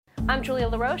I'm Julia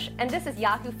LaRoche, and this is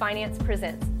Yahoo Finance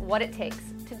Presents What It Takes.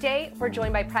 Today, we're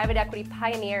joined by private equity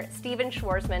pioneer Stephen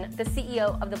Schwarzman, the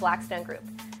CEO of the Blackstone Group.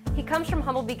 He comes from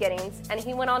humble beginnings, and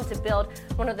he went on to build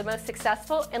one of the most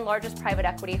successful and largest private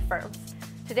equity firms.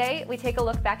 Today, we take a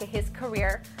look back at his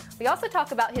career. We also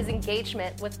talk about his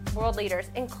engagement with world leaders,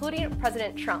 including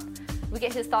President Trump. We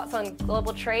get his thoughts on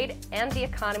global trade and the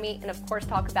economy, and of course,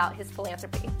 talk about his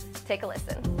philanthropy. Take a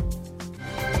listen.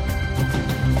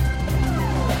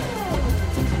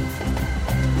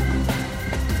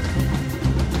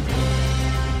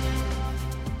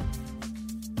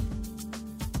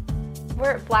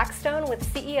 We're at Blackstone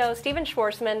with CEO Stephen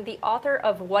Schwarzman, the author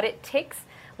of What It Takes,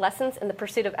 Lessons in the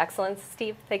Pursuit of Excellence.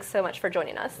 Steve, thanks so much for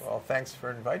joining us. Well, thanks for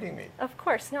inviting me. Of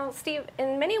course. Now, Steve,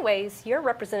 in many ways, you're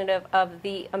representative of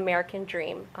the American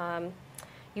dream.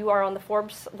 You are on the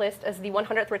Forbes list as the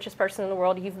 100th richest person in the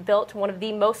world. You've built one of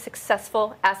the most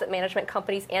successful asset management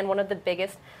companies and one of the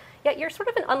biggest. Yet you're sort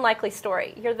of an unlikely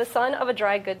story. You're the son of a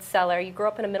dry goods seller. You grew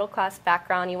up in a middle-class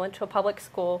background. You went to a public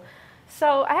school.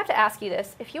 So I have to ask you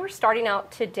this. If you were starting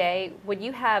out today, would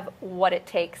you have what it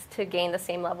takes to gain the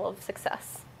same level of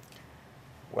success?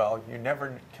 Well, you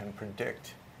never can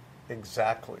predict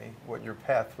exactly what your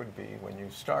path would be when you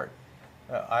start.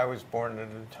 I was born at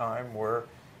a time where,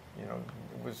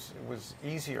 it was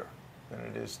easier than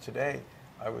it is today.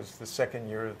 I was the second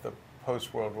year of the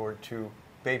post-World War II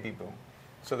baby boom.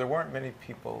 So there weren't many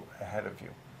people ahead of you.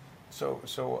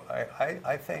 So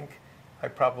I think I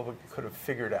probably could have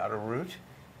figured out a route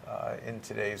in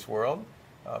today's world,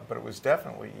 but it was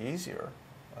definitely easier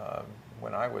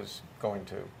when I was going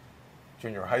to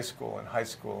junior high school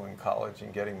and college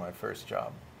and getting my first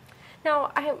job.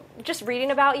 Now, I'm just reading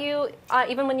about you,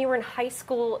 even when you were in high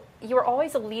school, you were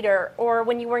always a leader, or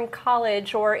when you were in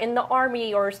college or in the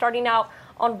Army or starting out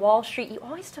on Wall Street, you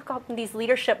always took up these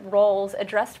leadership roles,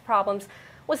 addressed problems.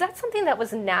 Was that something that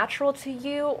was natural to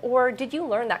you, or did you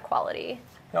learn that quality?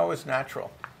 No, it was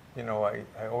natural.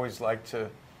 I always liked to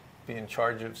be in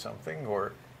charge of something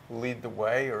or lead the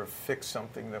way or fix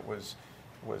something that was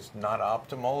not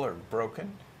optimal or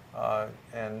broken,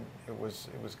 and it was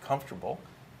comfortable.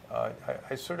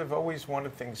 I sort of always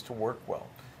wanted things to work well,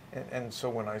 and so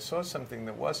when I saw something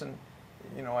that wasn't,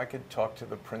 I could talk to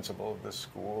the principal of the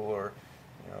school or,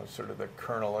 sort of the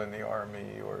colonel in the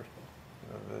Army or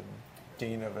the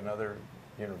dean of another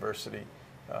university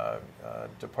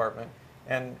department.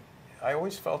 And I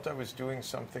always felt I was doing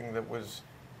something that was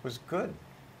good,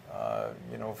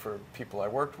 for people I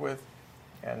worked with,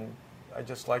 and I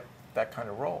just liked that kind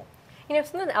of role.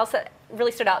 Something else that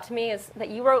really stood out to me is that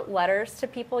you wrote letters to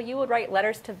people. You would write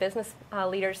letters to business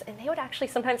leaders, and they would actually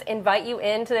sometimes invite you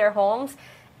into their homes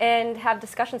and have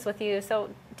discussions with you. So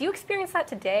do you experience that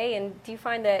today, and do you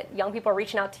find that young people are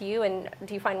reaching out to you, and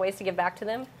do you find ways to give back to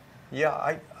them?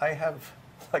 Yeah, I have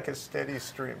like a steady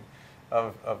stream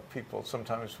of people.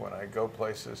 Sometimes when I go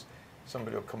places,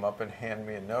 somebody will come up and hand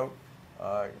me a note.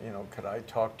 Could I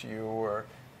talk to you? Or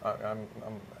I'm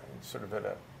sort of at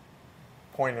a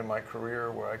point in my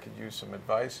career where I could use some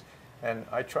advice. And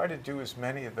I try to do as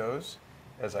many of those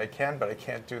as I can, but I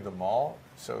can't do them all.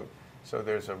 So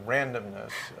there's a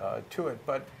randomness to it.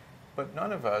 But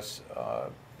none of us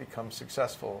become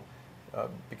successful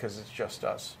because it's just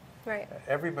us. Right.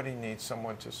 Everybody needs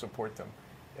someone to support them.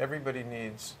 Everybody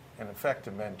needs, in effect,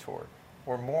 a mentor,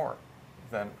 or more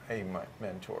than a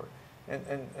mentor.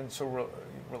 And so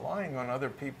relying on other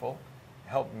people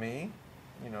helped me,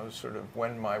 sort of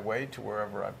wend my way to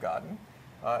wherever I've gotten.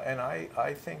 And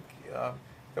I think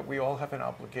that we all have an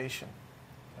obligation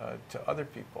to other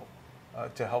people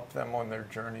to help them on their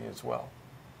journey as well.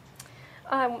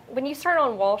 When you started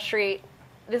on Wall Street,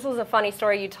 this was a funny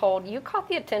story you told. You caught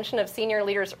the attention of senior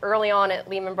leaders early on at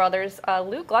Lehman Brothers.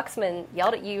 Lou Glucksman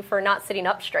yelled at you for not sitting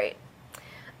up straight.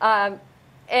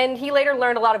 And he later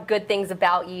learned a lot of good things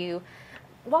about you.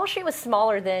 Wall Street was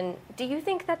smaller then. Do you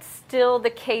think that's still the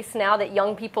case now, that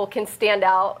young people can stand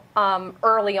out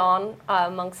early on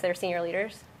amongst their senior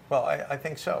leaders? Well, I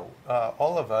think so.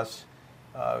 All of us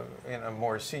in a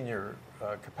more senior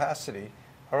capacity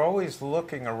are always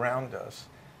looking around us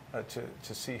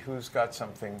to see who's got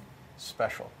something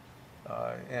special.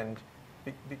 And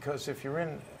because if you're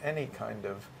in any kind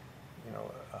of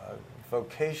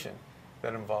vocation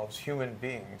that involves human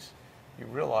beings, you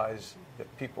realize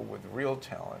that people with real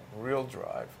talent, real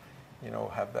drive,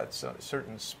 have that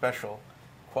certain special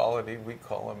quality. We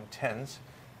call them 10s.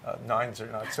 9s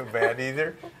are not so bad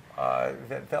either.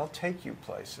 That they'll take you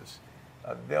places.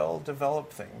 They'll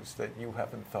develop things that you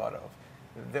haven't thought of.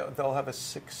 They'll have a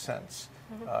sixth sense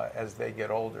as they get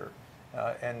older.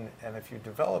 And if you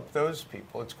develop those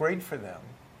people, it's great for them,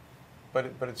 but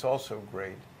it's also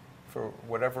great for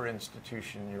whatever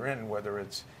institution you're in, whether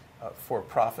it's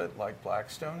for-profit like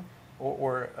Blackstone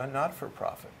or a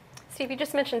not-for-profit. Steve, you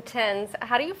just mentioned 10s.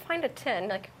 How do you find a 10?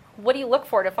 Like, what do you look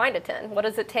for to find a 10? What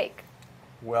does it take?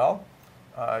 Well,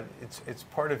 it's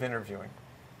part of interviewing.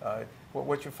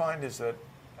 What you find is that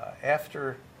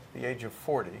after the age of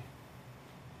 40,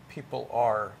 people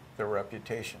are their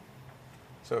reputation.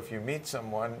 So if you meet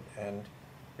someone and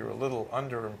you're a little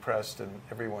underimpressed and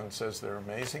everyone says they're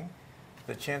amazing,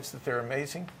 the chance that they're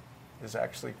amazing is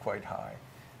actually quite high.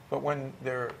 But when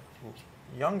they're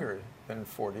younger than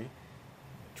 40,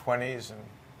 20s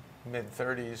and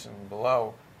mid-30s and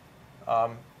below,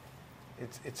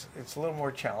 it's a little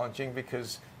more challenging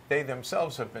because they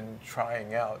themselves have been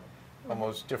trying out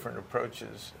almost different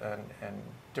approaches and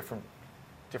different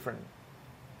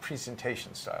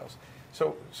presentation styles.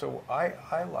 So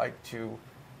I like to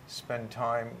spend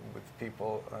time with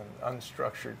people in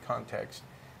unstructured context.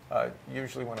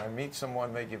 Usually when I meet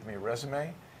someone, they give me a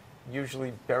resume.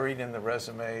 Usually buried in the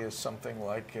resume is something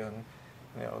like in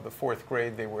the fourth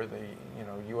grade they were the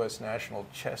U.S. national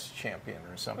chess champion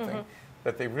or something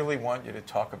that they really want you to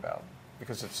talk about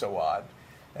because it's so odd.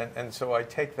 And so I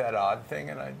take that odd thing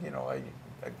and I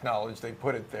acknowledge they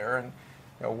put it there and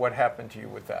what happened to you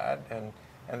with that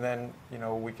and then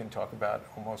we can talk about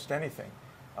almost anything.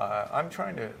 I'm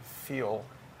trying to feel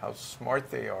how smart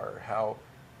they are,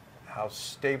 how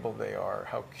stable they are,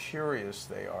 how curious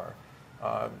they are.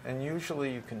 And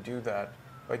usually you can do that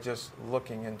by just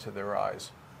looking into their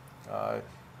eyes.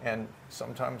 And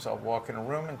sometimes I'll walk in a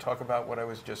room and talk about what I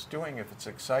was just doing if it's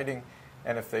exciting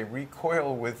and if they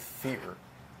recoil with fear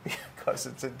because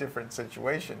it's a different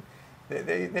situation.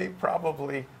 They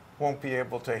probably won't be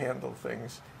able to handle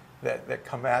things that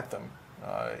come at them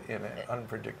in an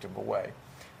unpredictable way.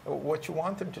 What you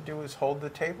want them to do is hold the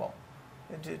table,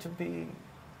 to be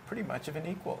pretty much of an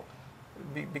equal,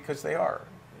 because they are.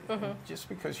 Just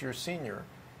because you're senior,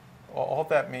 all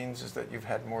that means is that you've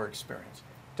had more experience.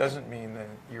 Doesn't mean that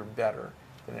you're better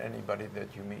than anybody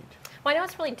that you meet. Well, I know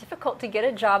it's really difficult to get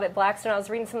a job at Blackstone. I was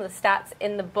reading some of the stats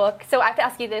in the book. So I have to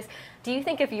ask you this. Do you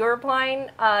think if you're applying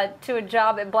to a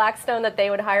job at Blackstone that they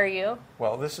would hire you?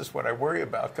 Well, this is what I worry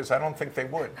about because I don't think they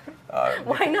would.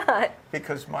 Why not?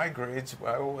 Because my grades,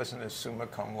 I wasn't a summa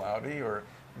cum laude or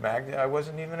magna. I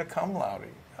wasn't even a cum laude.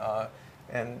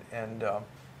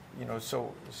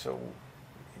 So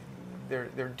there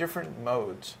are different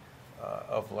modes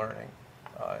of learning.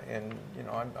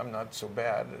 I'm not so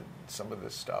bad at some of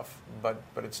this stuff, but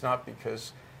it's not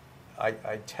because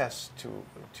I test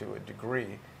to a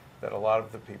degree that a lot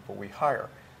of the people we hire.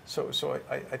 So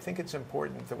I think it's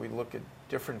important that we look at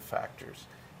different factors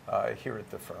here at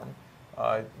the firm.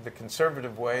 The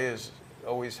conservative way is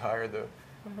always hire the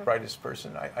brightest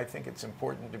person. I think it's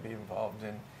important to be involved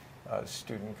in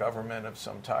student government of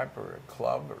some type or a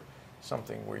club or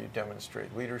something where you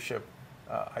demonstrate leadership.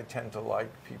 I tend to like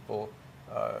people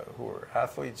who are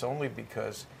athletes only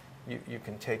because you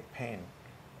can take pain.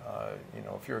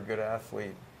 If you're a good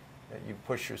athlete, you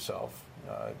push yourself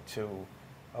to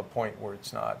a point where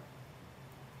it's not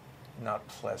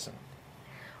pleasant.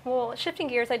 Well, shifting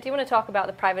gears, I do want to talk about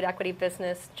the private equity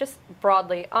business just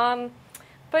broadly.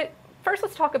 But first,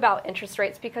 let's talk about interest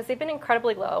rates because they've been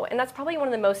incredibly low, and that's probably one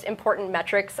of the most important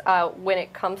metrics when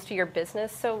it comes to your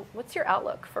business. So what's your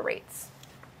outlook for rates?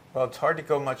 Well, it's hard to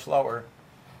go much lower,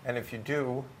 and if you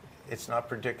do, it's not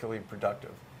particularly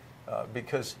productive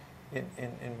because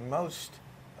in most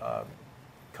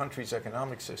countries'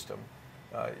 economic system,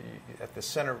 at the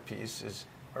centerpiece is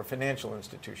our financial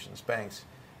institutions, banks,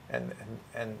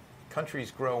 and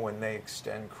countries grow when they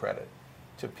extend credit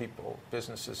to people,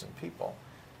 businesses and people.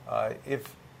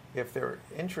 If their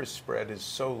interest spread is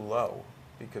so low,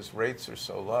 because rates are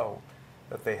so low,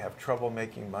 that they have trouble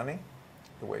making money,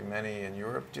 the way many in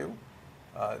Europe do,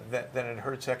 then it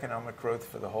hurts economic growth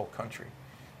for the whole country.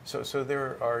 So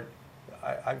there are,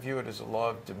 I view it as a law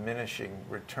of diminishing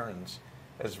returns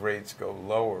as rates go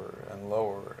lower and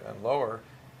lower and lower.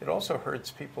 It also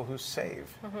hurts people who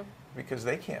save because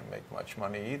they can't make much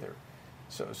money either.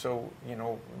 So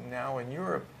now in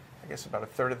Europe, I guess about a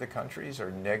third of the countries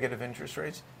are negative interest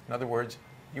rates. In other words,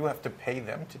 you have to pay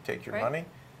them to take your money.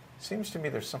 Seems to me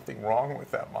there's something wrong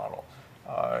with that model.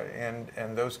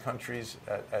 And those countries,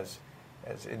 as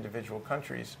individual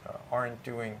countries, aren't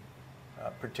doing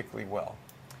particularly well.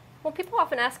 Well, people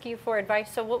often ask you for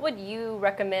advice, so what would you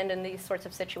recommend in these sorts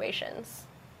of situations?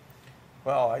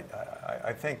 Well,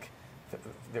 I think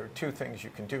there are two things you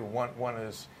can do. One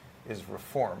is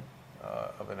reform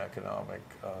of an economic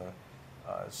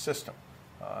system.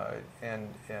 And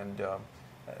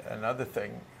another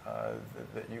thing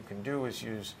that you can do is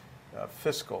use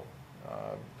fiscal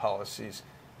policies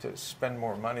to spend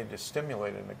more money to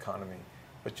stimulate an economy,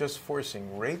 but just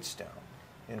forcing rates down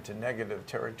into negative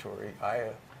territory,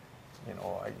 I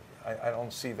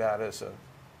don't see that as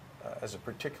a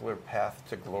particular path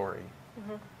to glory.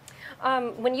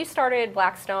 Mm-hmm. When you started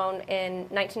Blackstone in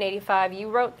 1985, you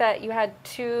wrote that you had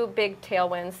two big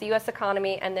tailwinds, the U.S.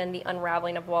 economy and then the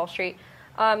unraveling of Wall Street.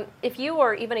 If you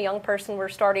or even a young person were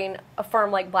starting a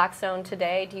firm like Blackstone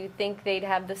today, do you think they'd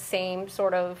have the same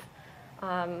sort of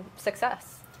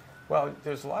success? Well,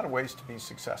 there's a lot of ways to be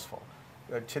successful.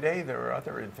 Today, there are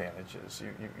other advantages.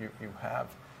 You have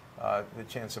the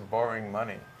chance of borrowing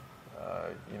money,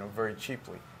 very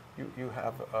cheaply. You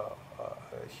have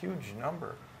a huge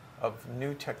number of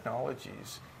new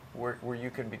technologies where you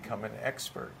can become an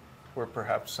expert, where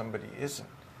perhaps somebody isn't.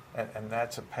 And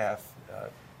that's a path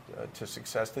to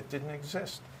success that didn't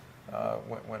exist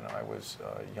when I was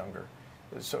younger.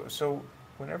 So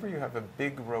whenever you have a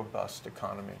big, robust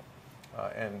economy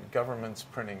and governments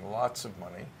printing lots of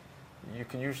money, you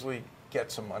can usually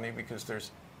get some money because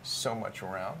there's so much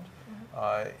around.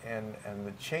 And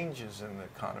the changes in the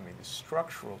economy, the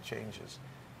structural changes,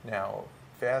 now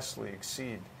vastly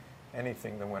exceed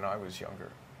anything than when I was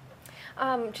younger.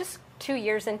 Just 2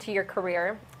 years into your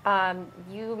career,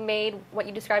 you made what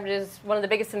you described as one of the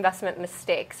biggest investment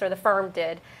mistakes, or the firm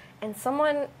did, and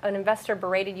an investor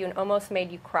berated you and almost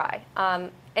made you cry.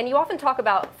 And you often talk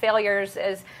about failures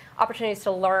as opportunities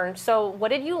to learn. So what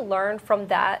did you learn from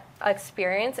that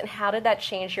experience, and how did that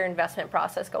change your investment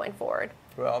process going forward?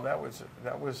 Well, that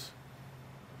was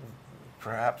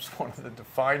perhaps one of the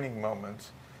defining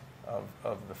moments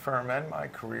of the firm and my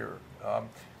career.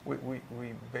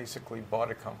 We basically bought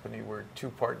a company where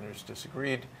two partners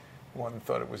disagreed. One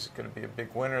thought it was going to be a big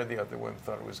winner. The other one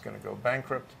thought it was going to go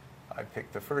bankrupt. I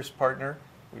picked the first partner.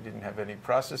 We didn't have any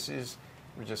processes.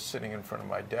 We were just sitting in front of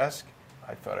my desk.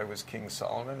 I thought I was King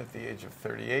Solomon at the age of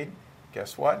 38.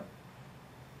 Guess what?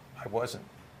 I wasn't.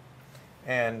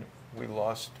 And we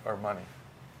lost our money.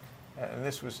 And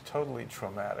this was totally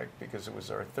traumatic because it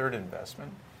was our third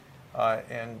investment.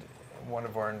 And one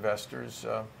of our investors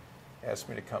asked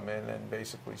me to come in and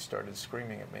basically started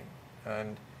screaming at me.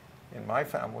 And in my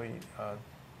family,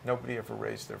 nobody ever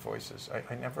raised their voices.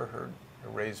 I never heard a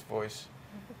raised voice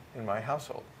in my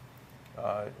household.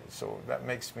 So that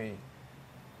makes me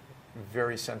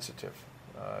very sensitive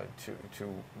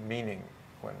to meaning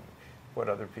when what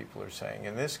other people are saying.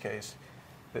 In this case,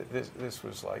 this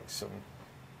was like some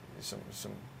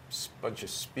bunch of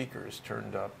speakers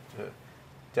turned up to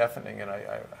deafening, and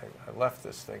I left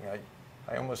this thing.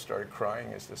 I almost started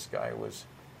crying as this guy was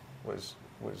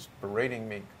berating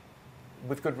me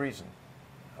with good reason.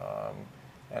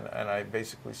 And I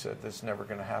basically said, this is never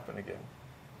going to happen again.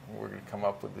 We're going to come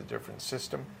up with a different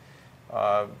system.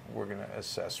 We're going to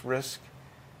assess risk.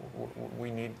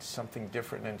 We need something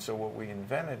different. And so what we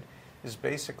invented is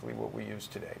basically what we use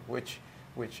today, which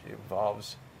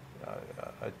involves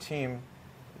a team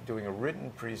doing a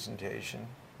written presentation,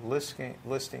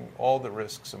 listing all the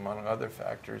risks among other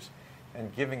factors,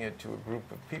 and giving it to a group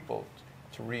of people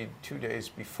to read 2 days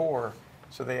before,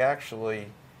 so they actually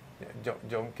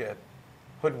don't get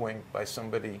hoodwinked by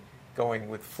somebody going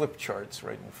with flip charts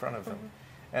right in front of them.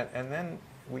 Mm-hmm. And then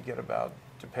we get about,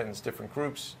 depends, different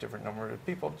groups, different number of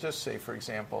people. Just say, for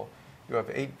example, you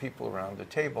have 8 people around the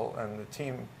table, and the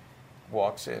team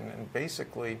walks in, and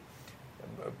basically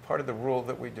part of the rule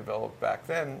that we developed back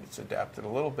then, it's adapted a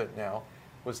little bit now,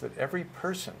 was that every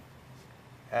person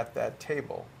at that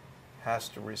table has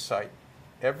to recite.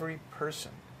 Every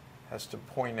person has to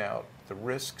point out the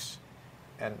risks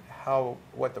and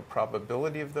what the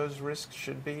probability of those risks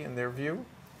should be in their view,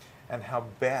 and how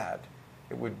bad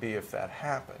it would be if that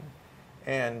happened.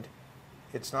 And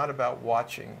it's not about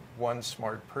watching one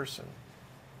smart person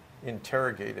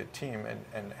interrogate a team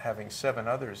and having 7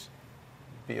 others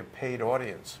be a paid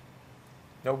audience.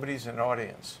 Nobody's an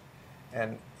audience.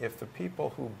 And if the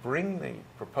people who bring the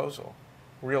proposal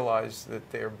realize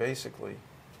that they're basically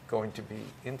going to be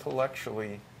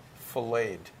intellectually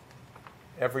filleted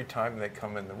every time they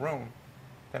come in the room,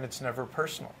 then it's never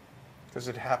personal, because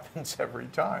it happens every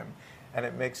time. And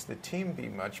it makes the team be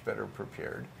much better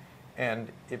prepared, and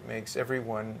it makes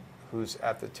everyone who's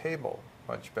at the table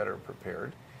much better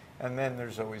prepared. And then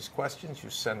there's always questions. You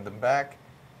send them back.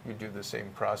 You do the same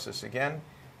process again.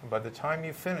 And by the time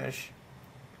you finish,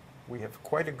 we have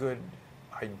quite a good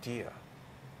idea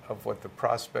of what the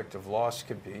prospect of loss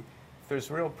could be. If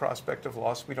there's real prospect of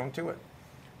loss, we don't do it.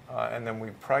 And then we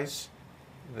price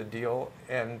the deal,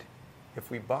 and if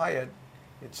we buy it,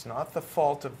 it's not the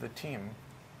fault of the team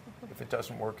if it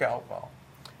doesn't work out well.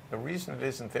 The reason it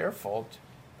isn't their fault,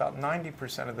 about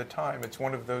 90% of the time, it's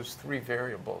one of those three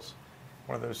variables,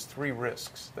 one of those three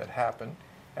risks that happen,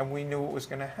 and we knew it was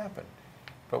going to happen.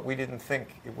 But we didn't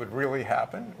think it would really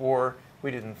happen, or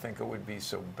we didn't think it would be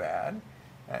so bad.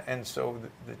 And so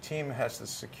the team has the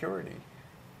security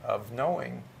of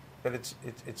knowing that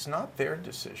it's not their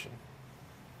decision,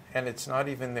 and it's not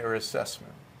even their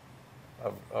assessment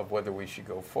of whether we should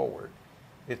go forward.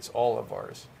 It's all of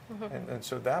ours. And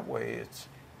so that way it's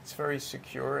very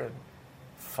secure and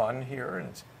fun here, and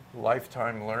it's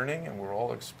lifetime learning, and we're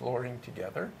all exploring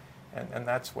together. And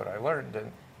that's what I learned.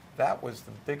 And that was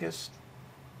the biggest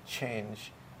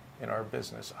change in our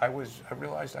business. I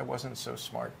realized I wasn't so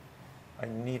smart. I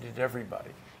needed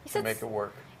everybody to make it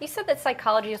work. You said that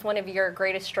psychology is one of your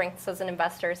greatest strengths as an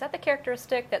investor. Is that the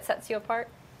characteristic that sets you apart?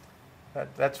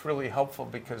 That's really helpful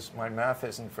because my math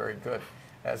isn't very good,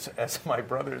 as my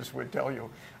brothers would tell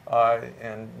you.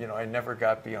 And I never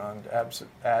got beyond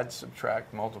add,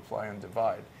 subtract, multiply, and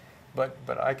divide.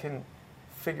 But I can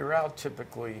figure out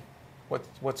typically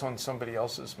what's on somebody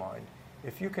else's mind.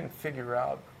 If you can figure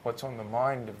out what's on the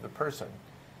mind of the person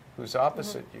who's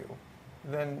opposite you,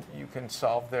 then you can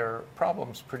solve their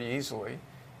problems pretty easily,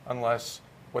 unless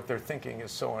what they're thinking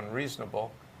is so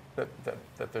unreasonable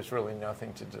that there's really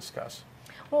nothing to discuss.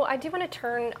 Well, I do want to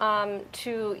turn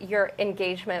to your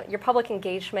engagement, your public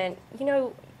engagement.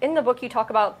 In the book you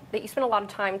talk about that you spend a lot of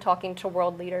time talking to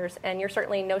world leaders, and you're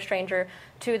certainly no stranger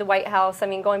to the White House. I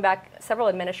mean, going back several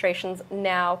administrations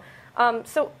now.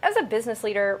 So as a business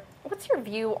leader, what's your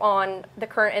view on the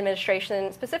current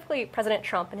administration, specifically President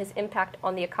Trump, and his impact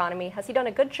on the economy? Has he done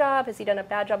a good job? Has he done a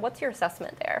bad job? What's your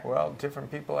assessment there? Well,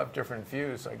 different people have different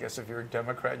views. I guess if you're a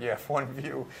Democrat, you have one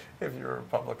view. If you're a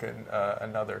Republican,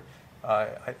 another.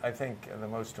 I think the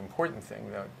most important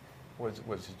thing that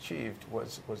was achieved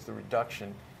was the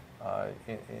reduction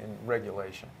in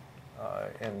regulation.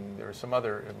 And there are some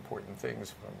other important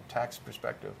things from a tax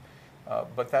perspective.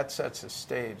 But that sets a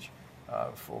stage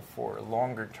for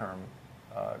longer-term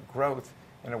growth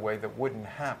in a way that wouldn't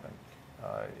happen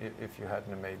if you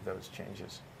hadn't made those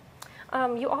changes.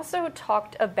 You also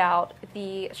talked about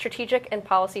the Strategic and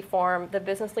Policy Forum, the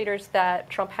business leaders that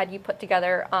Trump had you put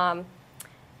together.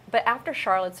 But after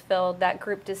Charlottesville, that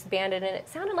group disbanded, and it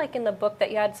sounded like in the book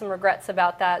that you had some regrets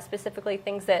about that, specifically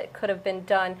things that could have been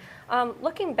done.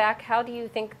 Looking back, how do you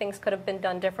think things could have been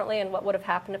done differently, and what would have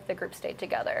happened if the group stayed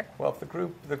together? Well, if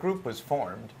the group was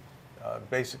formed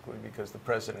basically because the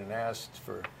president asked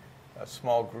for a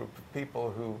small group of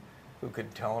people who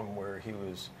could tell him where he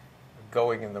was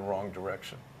going in the wrong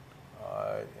direction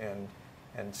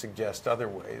and suggest other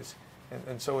ways.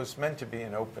 And so it's meant to be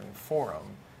an open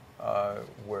forum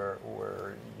where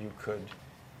you could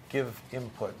give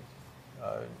input.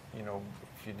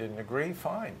 If you didn't agree,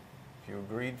 fine. If you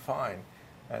agreed, fine.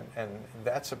 And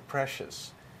that's a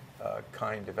precious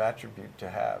kind of attribute to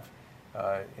have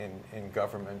in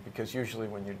government, because usually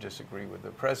when you disagree with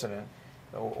the president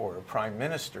or a prime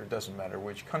minister, it doesn't matter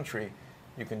which country,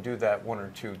 you can do that one or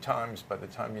two times. By the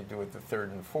time you do it the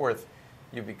third and fourth,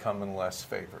 you become in less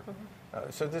favor.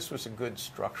 So this was a good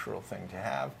structural thing to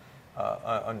have.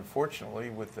 Unfortunately,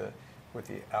 with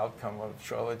the outcome of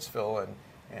Charlottesville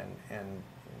and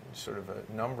sort of a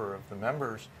number of the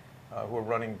members who are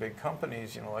running big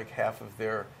companies, like half of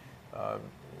their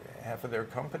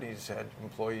companies had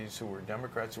employees who were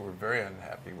Democrats who were very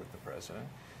unhappy with the president,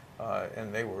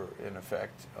 and they were in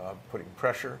effect putting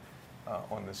pressure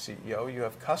on the CEO. You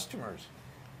have customers,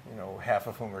 half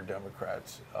of whom are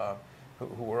Democrats,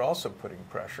 who were also putting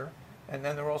pressure, and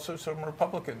then there were also some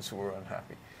Republicans who were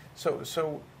unhappy.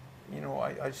 So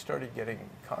I started getting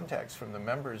contacts from the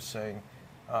members saying,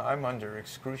 I'm under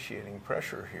excruciating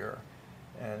pressure here,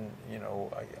 and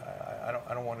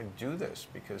I don't want to do this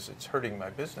because it's hurting my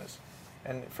business.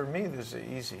 And for me, there's an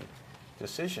easy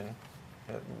decision.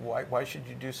 Why should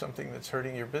you do something that's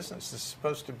hurting your business? This is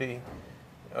supposed to be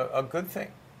a good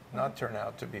thing, not turn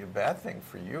out to be a bad thing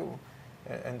for you.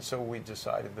 And so we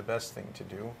decided the best thing to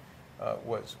do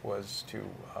was to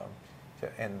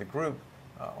end the group.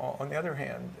 On the other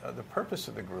hand, the purpose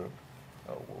of the group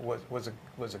was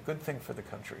a good thing for the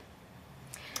country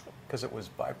because it was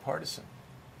bipartisan.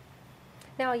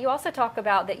 Now, you also talk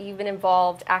about that you've been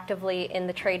involved actively in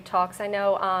the trade talks. I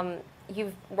know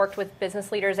you've worked with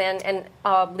business leaders and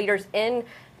leaders in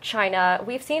China.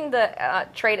 We've seen the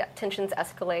trade tensions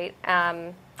escalate.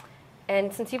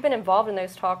 And since you've been involved in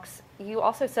those talks, you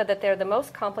also said that they're the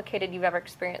most complicated you've ever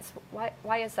experienced.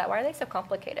 Why is that? Why are they so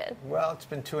complicated? Well, it's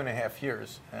been 2.5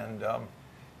 years, and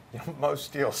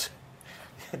most deals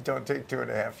don't take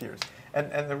 2.5 years.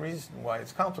 And the reason why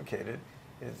it's complicated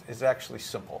is actually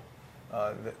simple.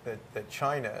 That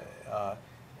China,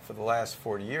 for the last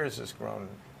 40 years has grown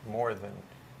more than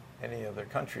any other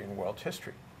country in world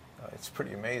history. It's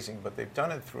pretty amazing, but they've done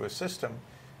it through a system,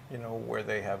 where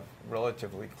they have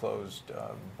relatively closed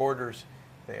borders,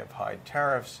 they have high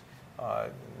tariffs,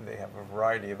 they have a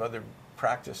variety of other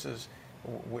practices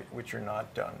which are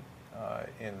not done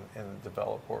in the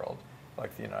developed world,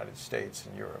 like the United States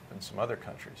and Europe and some other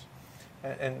countries.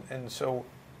 And so,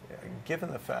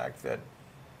 given the fact that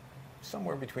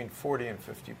somewhere between 40 and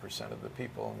 50% of the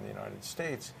people in the United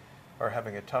States are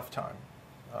having a tough time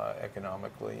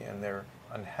economically, and they're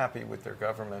unhappy with their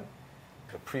government,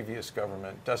 the previous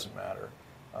government, doesn't matter,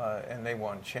 and they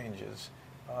want changes,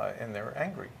 and they're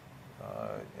angry,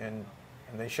 and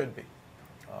they should be.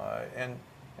 And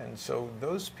so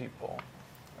those people,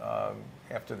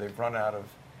 after they've run out of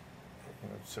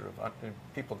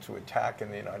people to attack in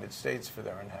the United States for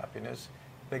their unhappiness,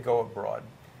 they go abroad,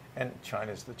 and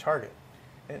China's the target.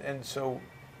 And so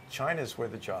China's where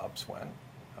the jobs went,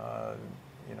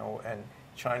 and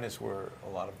China's where a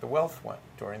lot of the wealth went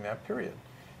during that period.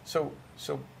 So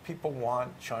people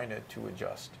want China to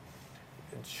adjust.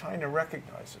 And China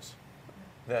recognizes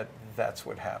that that's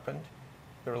what happened.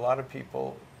 There are a lot of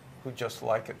people who just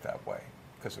like it that way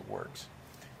because it works.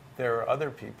 There are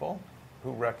other people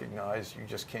who recognize you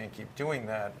just can't keep doing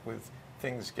that with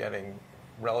things getting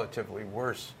relatively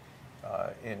worse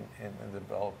in the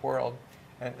developed world,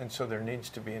 and so there needs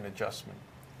to be an adjustment.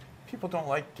 People don't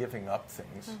like giving up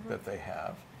things that they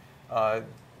have.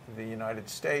 The United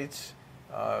States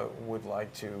would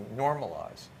like to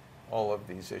normalize all of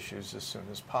these issues as soon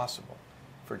as possible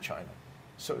for China.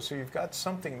 So you've got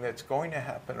something that's going to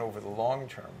happen over the long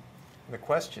term. And the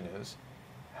question is,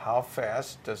 how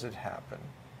fast does it happen?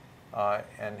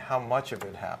 And how much of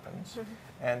it happens?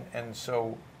 And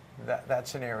so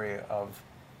that's an area of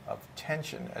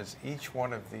tension as each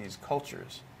one of these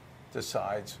cultures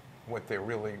decides what they're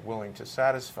really willing to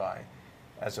satisfy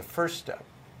as a first step,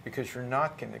 because you're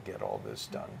not going to get all this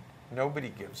done. Nobody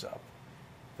gives up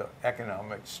the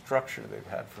economic structure they've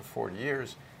had for 40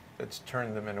 years that's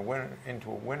turned them into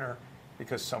a winner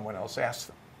because someone else asked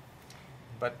them.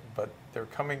 But they're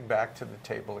coming back to the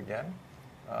table again,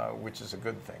 which is a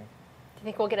good thing. Do you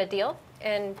think we'll get a deal?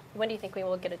 And when do you think we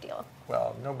will get a deal?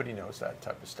 Well, nobody knows that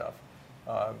type of stuff.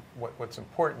 What's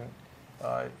important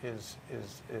is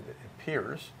it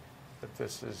appears that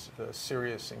this is a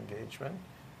serious engagement,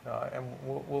 and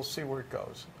we'll see where it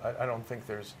goes. I don't think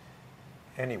there's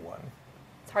anyone.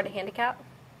 It's hard to handicap.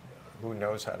 Who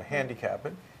knows how to handicap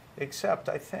it, except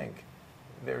I think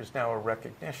there's now a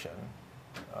recognition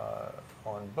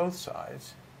on both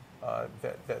sides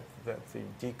that the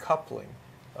decoupling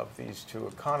of these two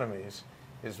economies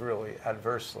is really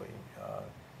adversely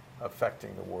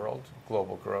affecting the world,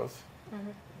 global growth.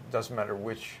 Doesn't matter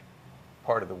which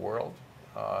part of the world.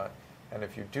 And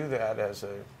if you do that as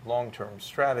a long-term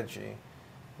strategy,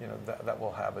 that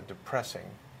will have a depressing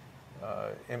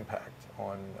impact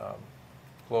on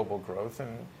global growth,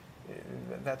 and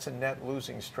that's a net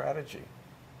losing strategy.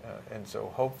 And so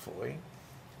hopefully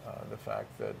the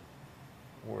fact that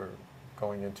we're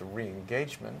going into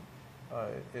re-engagement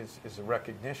is a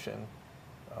recognition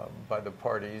by the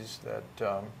parties that,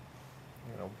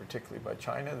 particularly by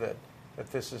China, that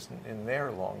this isn't in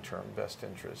their long-term best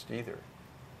interest either,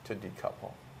 to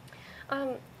decouple.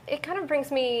 It kind of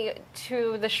brings me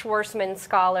to the Schwarzman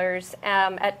scholars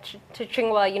at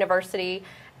Tsinghua University,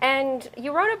 and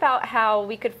you wrote about how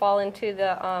we could fall into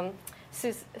the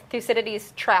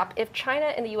Thucydides trap if China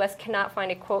and the U.S. cannot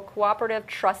find a, quote, cooperative,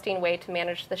 trusting way to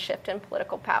manage the shift in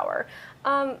political power.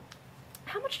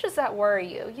 How much does that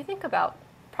worry you? You think about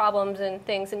problems and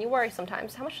things, and you worry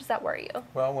sometimes. How much does that worry you?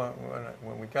 Well,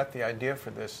 when we got the idea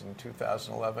for this in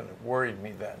 2011, it worried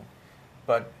me then.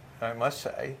 But I must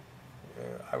say,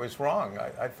 I was wrong.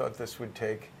 I thought this would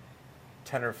take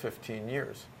 10 or 15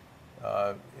 years.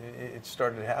 It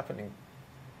started happening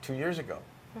 2 years ago,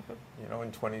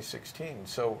 in 2016.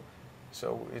 So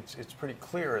it's pretty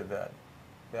clear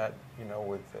that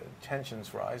with the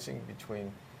tensions rising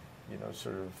between,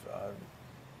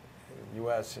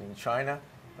 U.S. and China,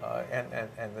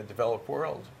 and the developed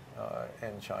world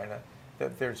and China,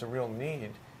 that there's a real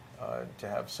need to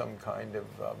have some kind of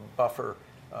buffer,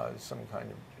 some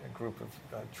kind of a group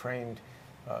of trained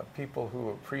people who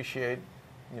appreciate,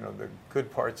 the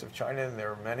good parts of China, and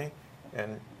there are many,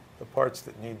 and the parts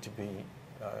that need to be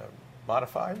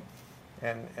modified,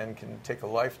 and can take a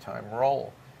lifetime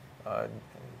role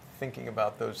thinking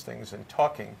about those things and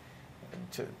talking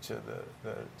to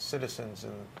the citizens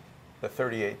in the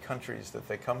 38 countries that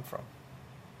they come from.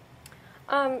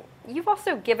 You've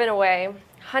also given away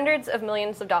hundreds of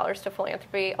millions of dollars to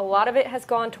philanthropy. A lot of it has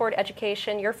gone toward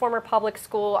education. Your former public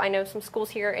school, I know some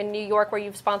schools here in New York where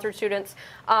you've sponsored students,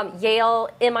 Yale,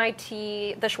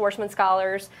 MIT, the Schwarzman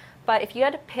Scholars. But if you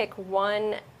had to pick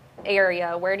one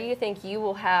area, where do you think you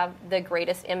will have the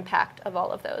greatest impact of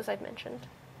all of those I've mentioned?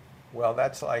 Well,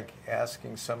 that's like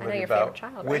asking somebody your about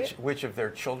favorite child, which of their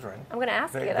children I'm going to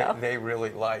ask you, they, though. they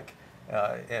really like.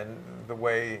 And the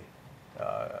way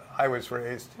I was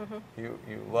raised, you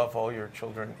love all your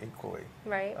children equally.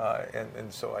 Right.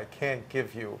 And so I can't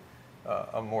give you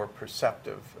a more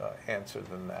perceptive answer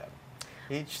than that.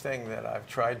 Each thing that I've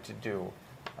tried to do,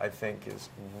 I think, is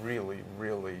really,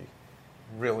 really,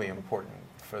 really important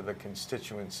for the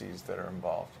constituencies that are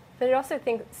involved. But it also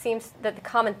seems that the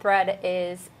common thread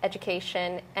is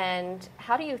education. And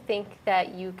how do you think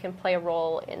that you can play a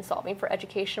role in solving for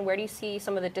education? Where do you see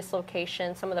some of the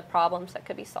dislocation, some of the problems that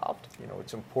could be solved? You know,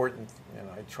 it's important, and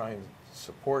I try and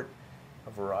support a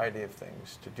variety of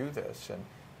things to do this. And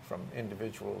from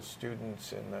individual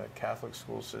students in the Catholic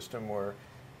school system, where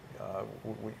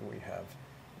we have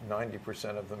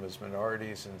 90% of them as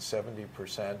minorities and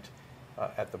 70%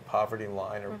 at the poverty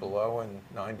line or below, and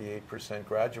 98%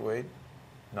 graduate,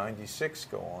 96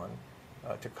 go on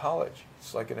to college.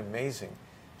 It's like an amazing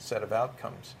set of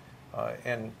outcomes.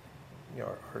 And you know,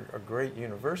 our great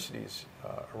universities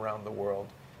around the world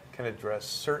can address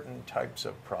certain types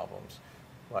of problems.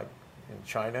 Like in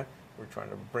China, we're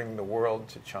trying to bring the world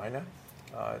to China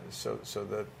so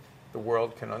that the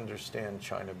world can understand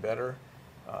China better.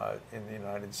 In the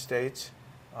United States,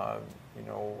 you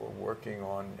know, we're working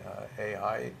on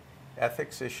AI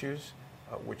ethics issues,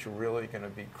 which are really going to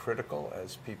be critical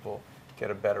as people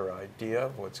get a better idea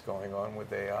of what's going on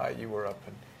with AI. You were up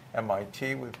in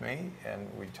MIT with me, and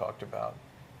we talked about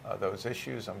those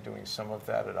issues. I'm doing some of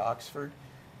that at Oxford.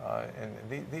 And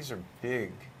these are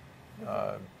big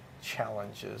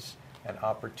challenges and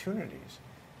opportunities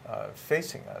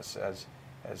facing us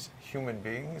as human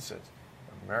beings, as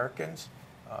Americans,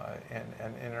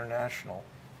 and international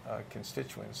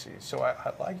constituencies. So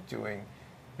I like doing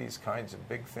these kinds of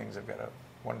big things. I've got a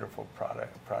wonderful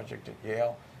project at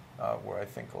Yale where I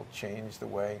think will change the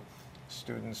way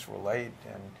students relate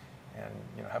and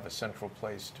you know, have a central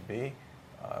place to be,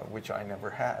 which I never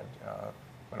had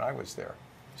when I was there.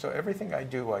 So everything I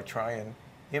do, I try and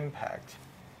impact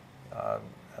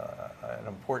an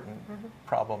important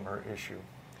problem or issue.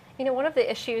 You know, one of the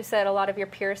issues that a lot of your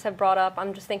peers have brought up,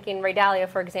 I'm just thinking Ray Dalio,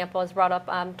 for example, has brought up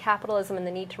capitalism and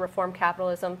the need to reform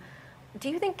capitalism. Do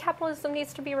you think capitalism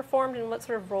needs to be reformed, and what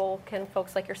sort of role can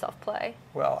folks like yourself play?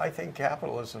 Well, I think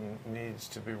capitalism needs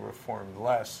to be reformed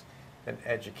less, and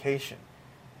education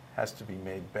has to be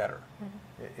made better.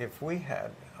 If we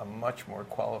had a much more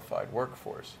qualified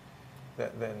workforce,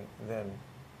 then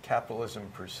capitalism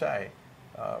per se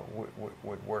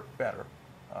would work better.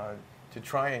 To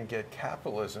try and get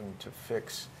capitalism to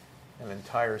fix an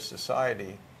entire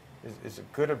society is a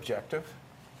good objective,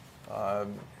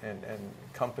 and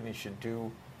companies should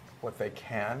do what they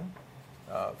can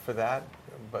for that,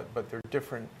 but there are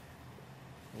different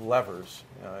levers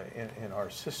in our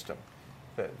system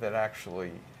that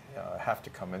actually have to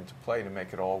come into play to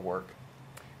make it all work.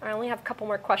 I only have a couple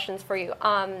more questions for you.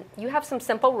 You have some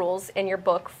simple rules in your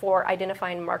book for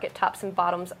identifying market tops and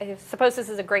bottoms. I suppose this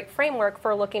is a great framework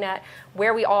for looking at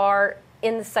where we are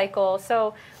in the cycle.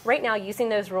 So right now, using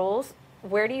those rules,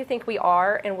 where do you think we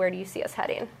are and where do you see us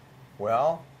heading?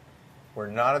 Well, we're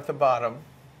not at the bottom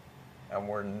and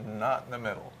we're not in the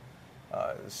middle.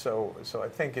 So I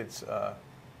think it's a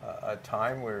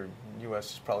time where the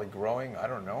U.S. is probably growing. I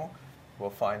don't know.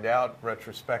 We'll find out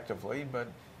retrospectively, but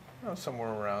you know, somewhere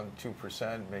around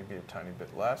 2%, maybe a tiny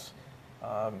bit less.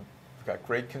 We've got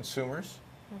great consumers,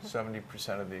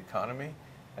 70% of the economy,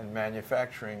 and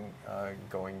manufacturing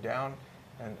going down,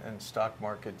 and stock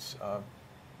markets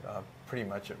pretty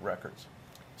much at records.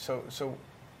 So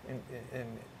in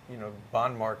you know,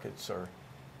 bond markets are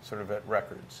sort of at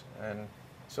records, and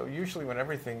so usually when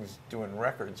everything's doing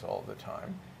records all the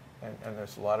time, and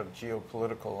there's a lot of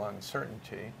geopolitical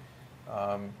uncertainty,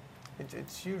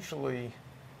 it's usually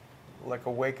like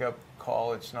a wake-up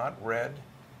call. It's not red,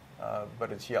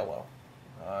 but it's yellow,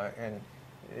 and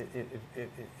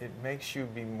it makes you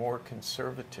be more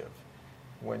conservative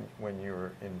when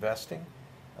you're investing.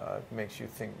 It makes you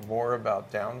think more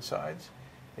about downsides.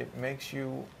 It makes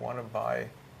you want to buy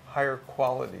higher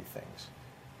quality things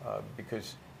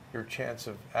because your chance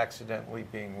of accidentally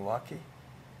being lucky,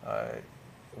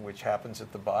 which happens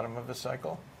at the bottom of a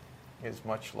cycle, is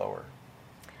much lower.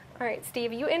 All right,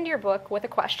 Steve, you end your book with a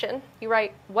question. You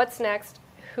write, what's next?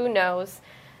 Who knows?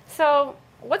 So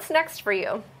what's next for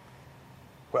you?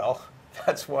 Well,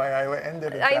 that's why I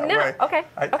ended it I that know. way. Okay.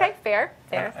 Okay. Fair.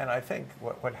 Fair. And I think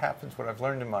what happens, what I've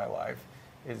learned in my life,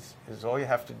 is all you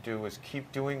have to do is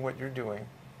keep doing what you're doing,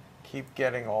 keep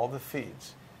getting all the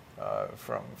feeds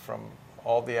from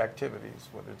all the activities,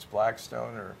 whether it's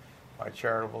Blackstone or my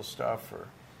charitable stuff or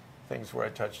things where I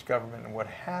touched government. And what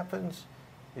happens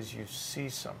is you see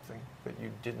something that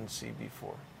you didn't see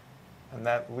before. And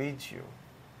that leads you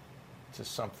to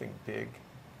something big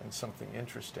and something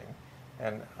interesting.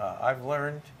 And I've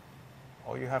learned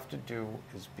all you have to do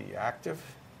is be active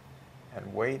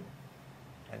and wait,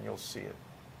 and you'll see it.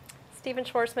 Stephen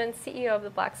Schwarzman, CEO of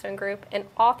the Blackstone Group and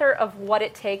author of What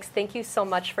It Takes. Thank you so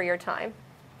much for your time.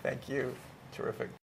 Thank you. Terrific.